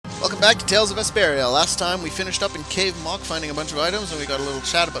back to Tales of Vesperia. Last time we finished up in Cave Mock finding a bunch of items, and we got a little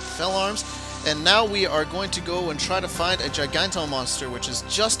chat about the Fell Arms. And now we are going to go and try to find a Giganto Monster, which is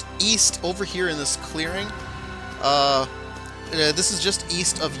just east over here in this clearing. This is just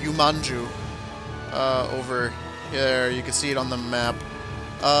east of Yumanju. Over here, you can see it on the map.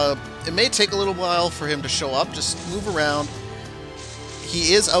 It may take a little while for him to show up. Just move around.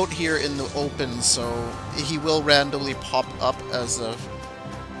 He is out here in the open, so he will randomly pop up as a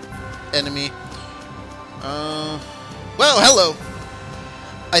enemy. Well, hello!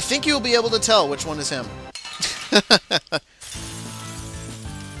 I think you'll be able to tell which one is him.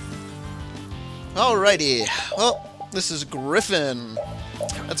 Alrighty. Well, this is Griffin.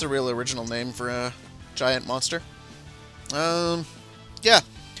 That's a real original name for a giant monster. Yeah.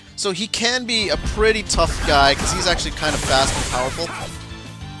 So he can be a pretty tough guy, because he's actually kind of fast and powerful.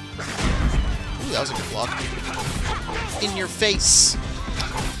 Ooh, that was a good block. In your face!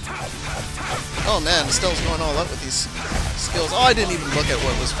 Oh man, Estelle's going all out with these skills. Oh, I didn't even look at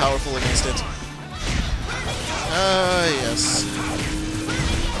what was powerful against it. Yes.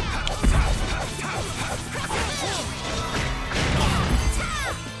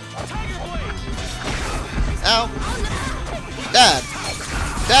 Ow! Bad!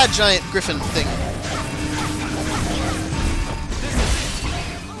 Bad giant griffin thing.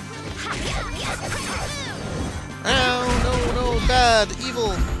 Ow! No, no, bad!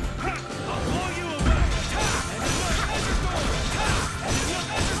 Evil!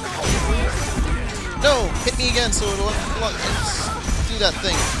 No! Hit me again so it'll do that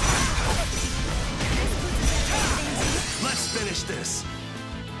thing. Let's finish this.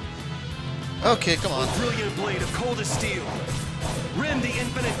 Okay, come on. A brilliant blade of coldest steel. Rend the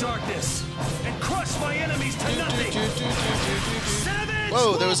infinite darkness and crush my enemies to nothing.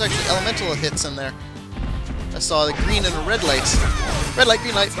 Whoa, there was actually elemental hits in there. I saw the green and a red light. Red light,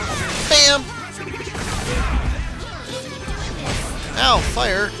 green light. Bam! Ow,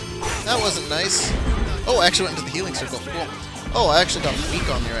 fire. That wasn't nice. Oh, I actually went into the healing circle. Cool. Oh, I actually got weak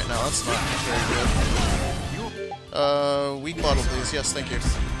on me right now. That's not very good. Weak bottle, please. Yes, thank you.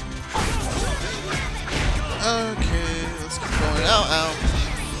 Okay, let's keep going. Ow, ow.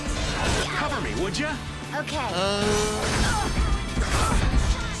 Cover me, would ya? Okay.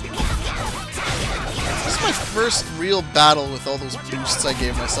 This is my first real battle with all those boosts I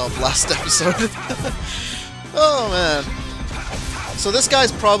gave myself last episode. Oh, man. So this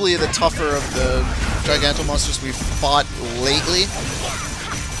guy's probably the tougher of the Giganto Monsters we've fought lately.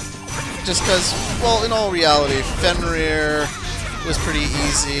 Just because, well, in all reality, Fenrir was pretty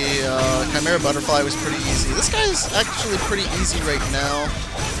easy, Chimera Butterfly was pretty easy. This guy's actually pretty easy right now,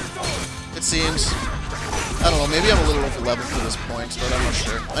 it seems. I don't know, maybe I'm a little over leveled to this point, but I'm not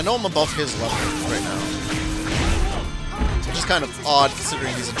sure. I know I'm above his level right now. Which is kind of odd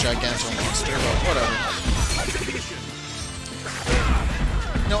considering he's a Giganto Monster, but whatever.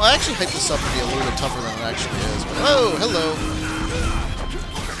 No, I actually hyped this up to be a little bit tougher than it actually is. But, oh, hello.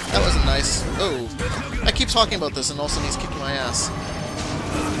 That wasn't nice. Oh. I keep talking about this and all of a sudden he's kicking my ass.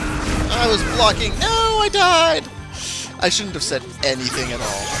 I was blocking. No, I died! I shouldn't have said anything at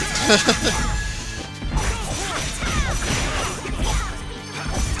all.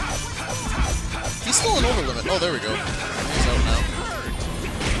 He's still an overlimit. Oh, there we go. He's out now.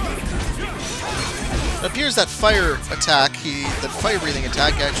 It appears that fire attack, that fire-breathing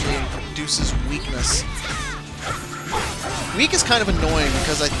attack actually induces weakness. Weak is kind of annoying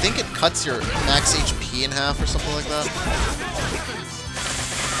because I think it cuts your max HP in half or something like that.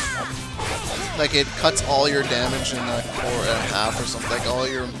 Like it cuts all your damage in half or something, like all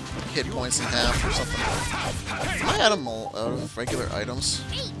your hit points in half or something. Am I out of regular items?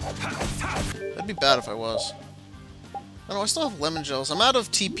 That'd be bad if I was. I don't know, I still have lemon gels. I'm out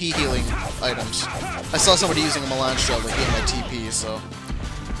of TP healing items. I saw somebody using a melange gel to heal my TP, so...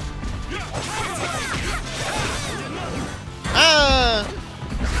 Ah!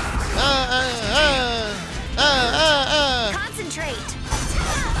 Concentrate.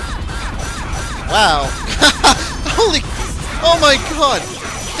 Wow. Holy... Oh my god!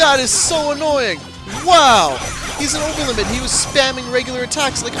 That is so annoying! Wow! He's an overlimit. He was spamming regular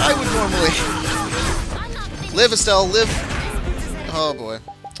attacks like I would normally. Live, Estelle, live! Oh boy.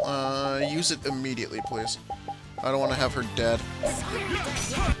 Use it immediately, please. I don't want to have her dead.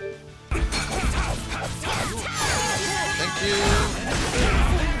 Thank you.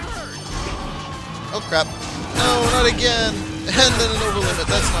 Oh crap. No, not again! And then an overlimit,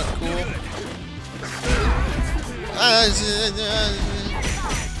 that's not cool.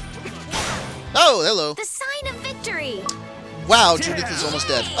 Oh, hello. The sign of victory. Wow, Judith is almost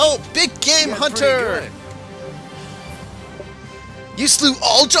dead. Oh, big game hunter! You slew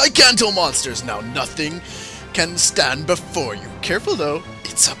all Giganto monsters. Now nothing can stand before you. Careful though,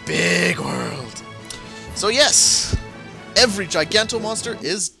 it's a big world. So yes, every Giganto monster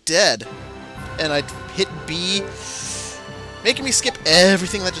is dead. And I hit B, making me skip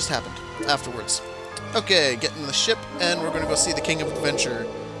everything that just happened afterwards. Okay, get in the ship, and we're going to go see the King of Adventure.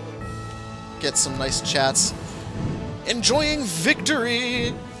 Get some nice chats. Enjoying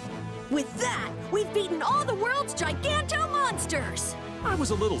victory! With that, we've beaten all the world's Giganto monsters! I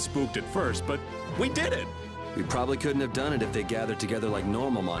was a little spooked at first, but we did it. We probably couldn't have done it if they gathered together like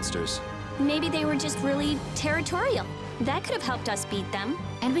normal monsters. Maybe they were just really territorial. That could have helped us beat them.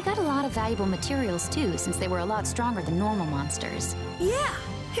 And we got a lot of valuable materials too, since they were a lot stronger than normal monsters. Yeah,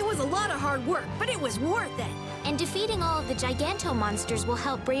 it was a lot of hard work, but it was worth it. And defeating all of the Giganto monsters will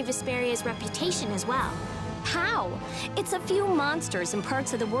help brave Vesperia's reputation as well. How? It's a few monsters in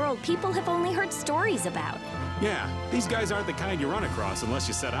parts of the world people have only heard stories about. Yeah, these guys aren't the kind you run across unless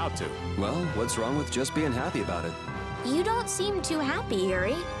you set out to. Well, what's wrong with just being happy about it? You don't seem too happy,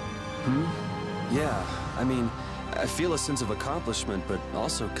 Yuri. Yeah, I mean, I feel a sense of accomplishment, but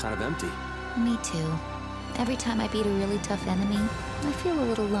also kind of empty. Me too. Every time I beat a really tough enemy, I feel a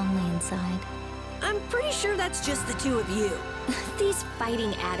little lonely inside. I'm pretty sure that's just the two of you. These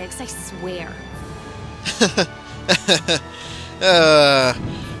fighting addicts, I swear.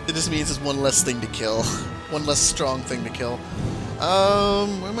 It just means it's one less thing to kill. One less strong thing to kill.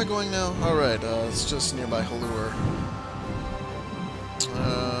 Where am I going now? Alright, it's just nearby Halure.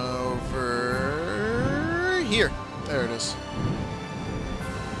 Over here. There it is.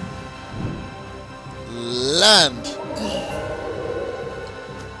 Land!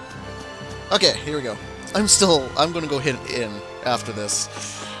 Okay, here we go. I'm gonna go hit it in after this.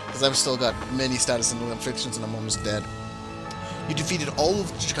 Because I've still got many status and fictions and I'm almost dead. You defeated all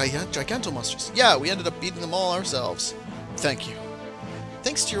of the Giganto monsters. Yeah, we ended up beating them all ourselves. Thank you.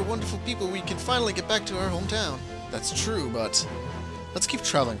 Thanks to your wonderful people, we can finally get back to our hometown. That's true, but let's keep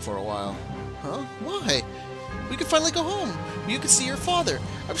traveling for a while. Huh? Why? We can finally go home. You can see your father.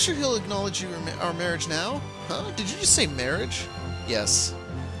 I'm sure he'll acknowledge our marriage now. Huh? Did you just say marriage? Yes.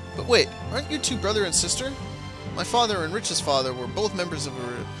 But wait, aren't you two brother and sister? My father and Rich's father were both members of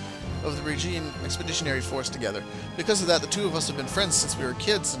the Regine Expeditionary Force together. Because of that, the two of us have been friends since we were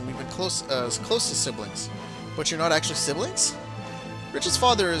kids, and we've been close as siblings. But you're not actually siblings? Rich's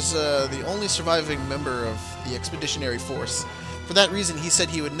father is the only surviving member of the Expeditionary Force. For that reason, he said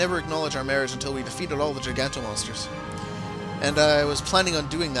he would never acknowledge our marriage until we defeated all the Giganto monsters. And I was planning on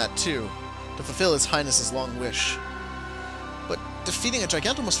doing that too, to fulfill His Highness's long wish. But defeating a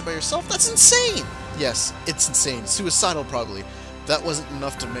Giganto monster by yourself? That's insane! Yes, it's insane. Suicidal, probably. That wasn't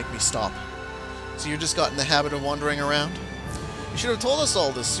enough to make me stop. So you just got in the habit of wandering around? You should have told us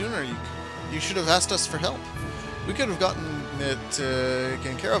all this sooner. You should have asked us for help. We could have gotten it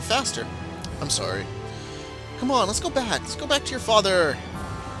taken care of faster. I'm sorry. Come on, let's go back. Let's go back to your father.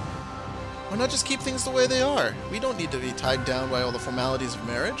 Why not just keep things the way they are? We don't need to be tied down by all the formalities of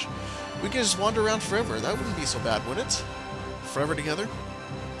marriage. We could just wander around forever. That wouldn't be so bad, would it? Forever together?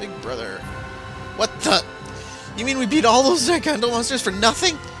 Big brother. What the? You mean we beat all those Giganto monsters for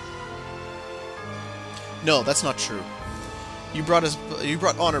nothing? No, that's not true. You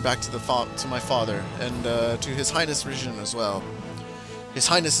brought honor back to my father, and to His Highness Regine as well. His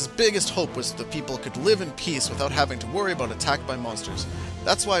Highness's biggest hope was that the people could live in peace without having to worry about attack by monsters.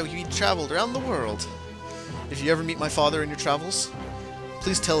 That's why we traveled around the world. If you ever meet my father in your travels,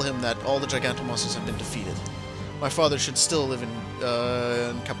 please tell him that all the Giganto monsters have been defeated. My father should still live in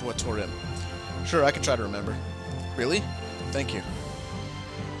Capua Torim. Sure, I can try to remember. Really? Thank you.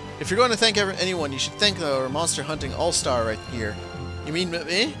 If you're going to thank anyone, you should thank our monster hunting all-star right here. You mean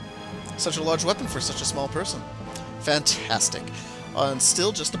me? Such a large weapon for such a small person. Fantastic. And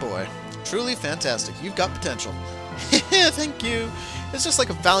still just a boy. Truly fantastic. You've got potential. Thank you. It's just like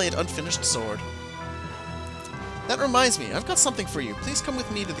a valiant, unfinished sword. That reminds me, I've got something for you. Please come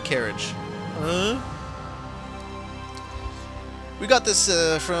with me to the carriage. Huh? We got this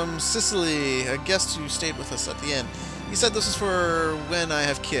from Sicily, a guest who stayed with us at the inn. He said this is for when I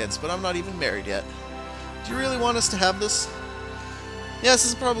have kids, but I'm not even married yet. Do you really want us to have this? Yes,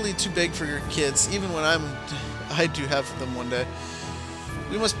 this is probably too big for your kids, even when I do have them one day.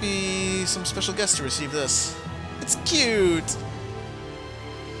 We must be some special guest to receive this. It's cute!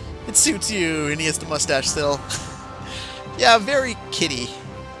 It suits you, and he has the mustache still. Yeah, very kitty.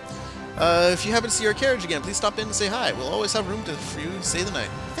 If you happen to see our carriage again, please stop in and say hi. We'll always have room for you to stay the night.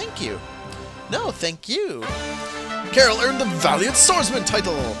 Thank you. No, thank you. Carol earned the Valiant Swordsman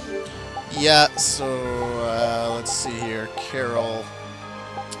title! Yeah, so, let's see here. Carol.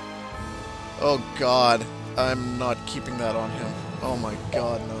 Oh god, I'm not keeping that on him. Oh my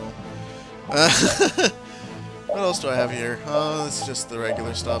god, no. What else do I have here? Oh, this is just the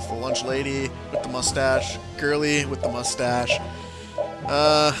regular stuff. The lunch lady with the mustache. Girly with the mustache.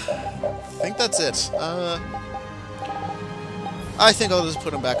 I think that's it. I think I'll just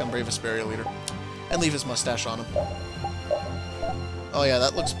put him back on Brave Vesperia leader. And leave his mustache on him. Oh yeah,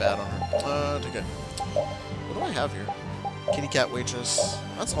 that looks bad on her. Take it. What do I have here? Kitty cat waitress.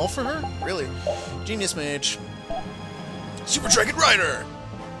 That's all for her? Really? Genius mage. Super Dragon Rider!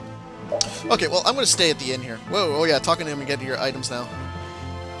 Okay, well, I'm going to stay at the inn here. Whoa, oh yeah, talking to him and getting your items now.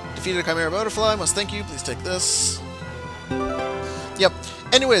 Defeated a Chimera Butterfly, must thank you, please take this. Yep.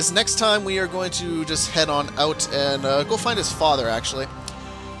 Anyways, next time we are going to just head on out and go find his father, actually.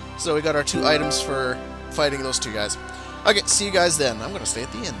 So we got our 2 items for fighting those 2 guys. Okay, see you guys then. I'm going to stay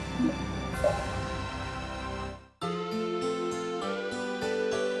at the inn.